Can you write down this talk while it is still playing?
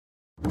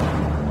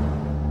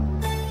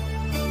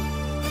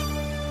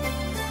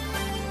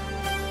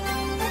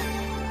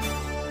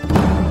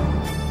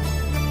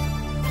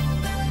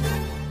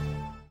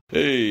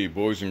Hey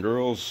boys and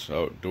girls,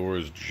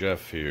 Outdoors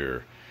Jeff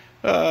here.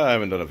 I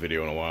haven't done a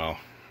video in a while.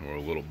 We're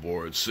a little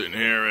bored sitting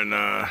here in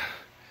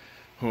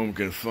home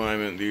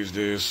confinement these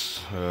days.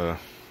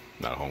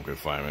 Not home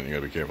confinement, you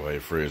gotta be careful how you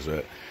phrase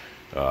that.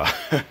 Uh,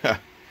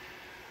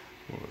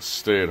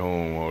 Stay at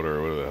home order,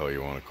 or whatever the hell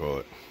you want to call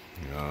it.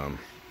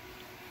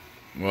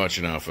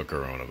 Watching out for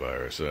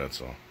coronavirus,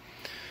 that's all.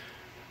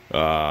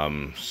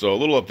 So a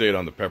little update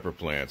on the pepper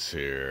plants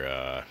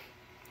here.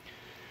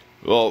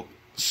 Well,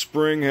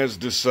 spring has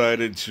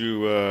decided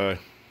to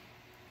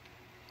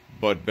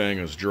butt bang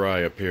us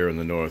dry up here in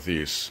the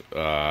Northeast.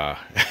 And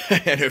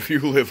if you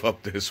live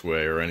up this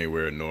way or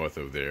anywhere north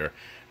of there,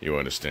 you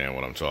understand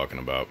what I'm talking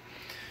about.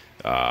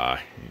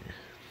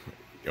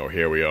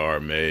 Here we are,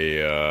 May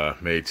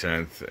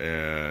 10th,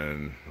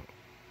 and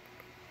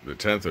the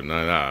 10th or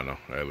 9th, I don't know.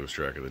 I lose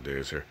track of the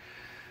days here.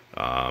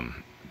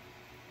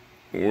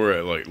 We're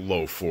at like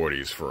low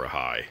 40s for a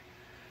high.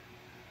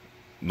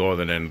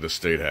 Northern end of the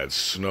state had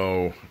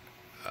snow.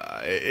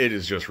 It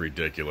is just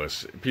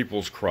ridiculous.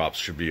 People's crops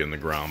should be in the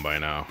ground by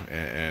now,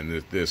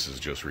 and this is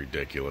just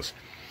ridiculous.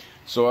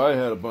 So I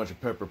had a bunch of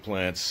pepper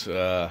plants,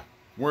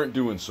 weren't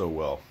doing so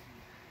well.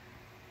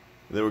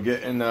 They were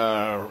getting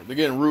they're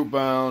getting root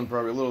bound,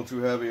 probably a little too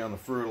heavy on the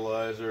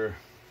fertilizer,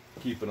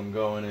 keeping them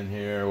going in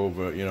here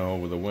over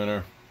the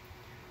winter.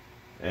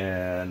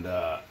 And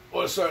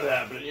what started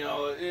happening,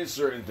 it's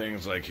certain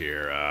things like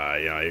here,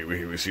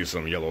 we see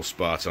some yellow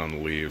spots on the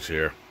leaves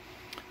here.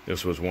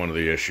 This was one of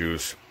the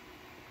issues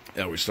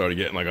that we started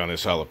getting, like on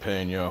this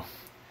jalapeno.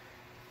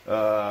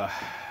 Other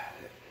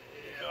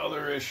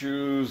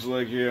issues,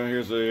 like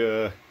here's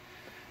another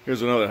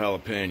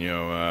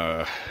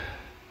jalapeno.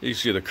 You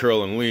see the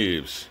curling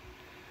leaves.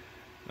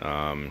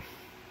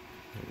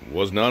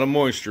 Was not a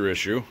moisture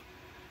issue.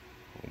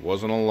 It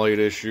wasn't a light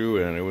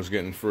issue, and it was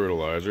getting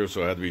fertilizer,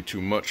 so it had to be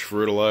too much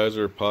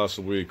fertilizer,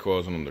 possibly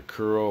causing them to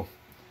curl.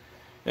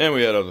 And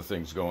we had other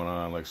things going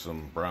on, like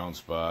some brown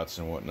spots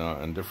and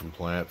whatnot, and different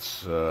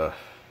plants,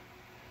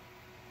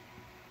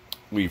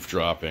 leaf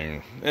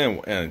dropping,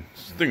 and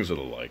things of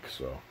the like.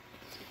 So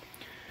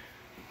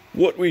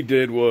what we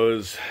did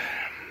was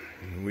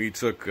we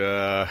took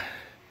a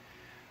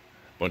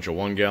bunch of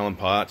 1-gallon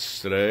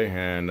pots today,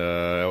 and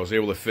I was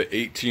able to fit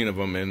 18 of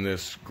them in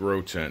this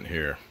grow tent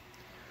here.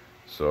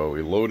 So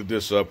we loaded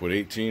this up with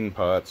 18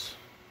 pots.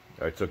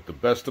 I took the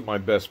best of my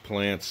best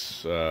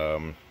plants.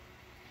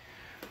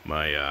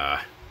 My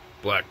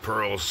black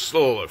pearls, they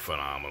look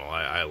phenomenal.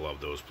 I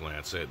love those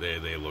plants.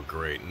 They look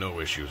great. No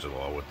issues at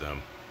all with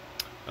them.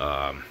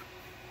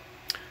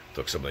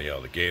 Took some of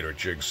the Gator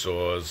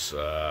jigsaws,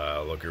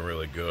 looking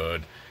really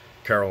good.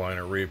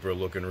 Carolina Reaper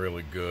looking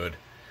really good.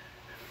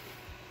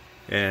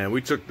 And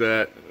we took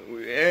that,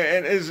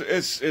 and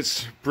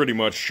it's pretty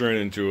much turned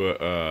into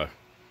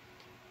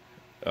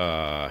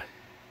a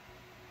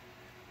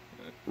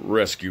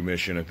rescue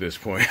mission at this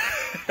point.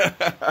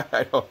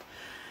 I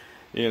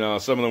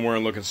don't, some of them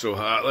weren't looking so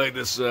hot. Like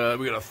this, we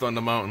got a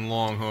Thunder Mountain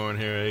Longhorn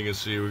here. You can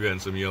see we're getting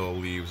some yellow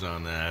leaves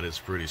on that. It's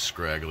pretty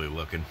scraggly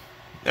looking.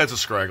 That's a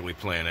scraggly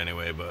plant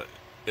anyway, but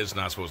it's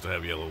not supposed to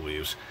have yellow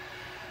leaves.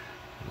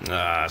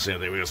 Same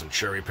thing, we got some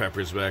cherry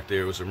peppers back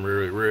there with some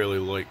really, really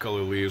light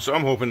color leaves. So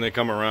I'm hoping they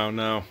come around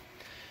now.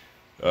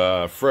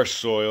 Fresh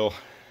soil,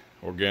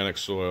 organic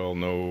soil,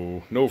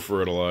 no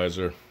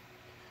fertilizer.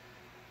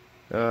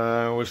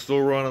 We're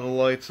still running the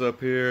lights up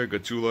here.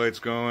 Got 2 lights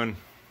going.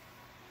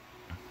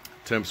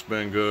 Temp's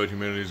been good,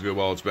 humidity's good.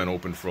 Well, it's been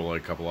open for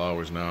like a couple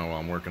hours now while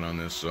I'm working on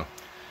this, so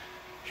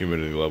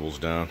humidity level's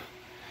down.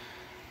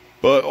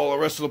 But all the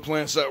rest of the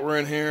plants that were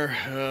in here,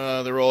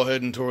 they're all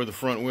heading toward the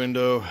front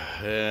window,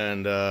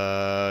 and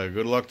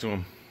good luck to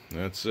them.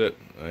 That's it.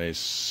 I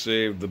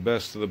saved the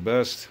best of the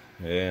best,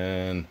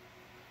 and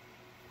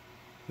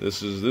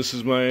this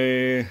is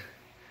my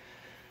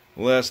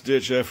last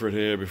ditch effort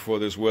here before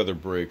this weather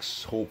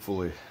breaks,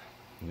 hopefully.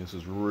 This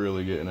is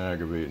really getting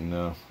aggravating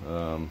now.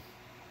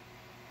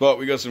 But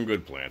we got some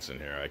good plants in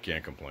here. I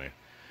can't complain.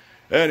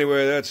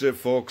 Anyway, that's it,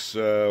 folks.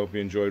 Hope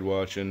you enjoyed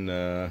watching.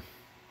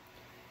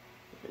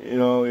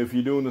 If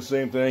you're doing the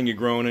same thing, you're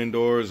growing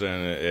indoors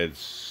and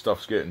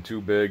stuff's getting too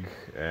big,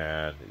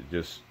 and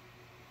just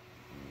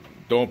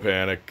don't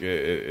panic.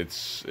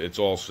 It's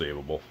all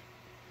savable.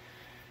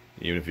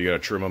 Even if you gotta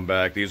trim them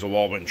back, these have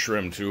all been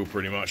trimmed too,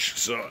 pretty much.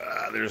 So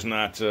there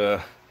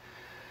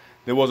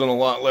wasn't a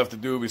lot left to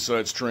do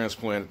besides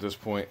transplant at this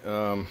point.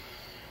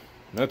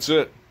 That's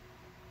it.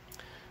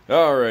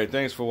 All right,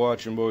 thanks for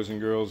watching, boys and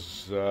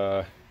girls.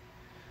 Good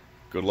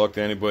luck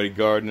to anybody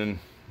gardening.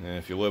 And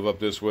if you live up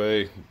this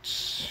way,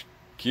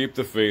 keep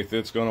the faith.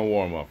 It's gonna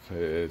warm up.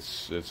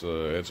 It's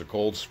a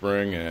cold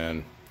spring,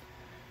 and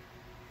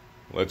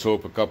let's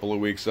hope a couple of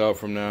weeks out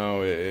from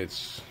now,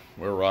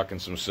 we're rocking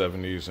some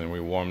 70s, and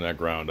we warm that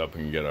ground up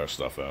and get our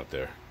stuff out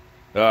there.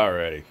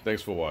 Alrighty,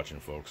 thanks for watching,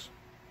 folks.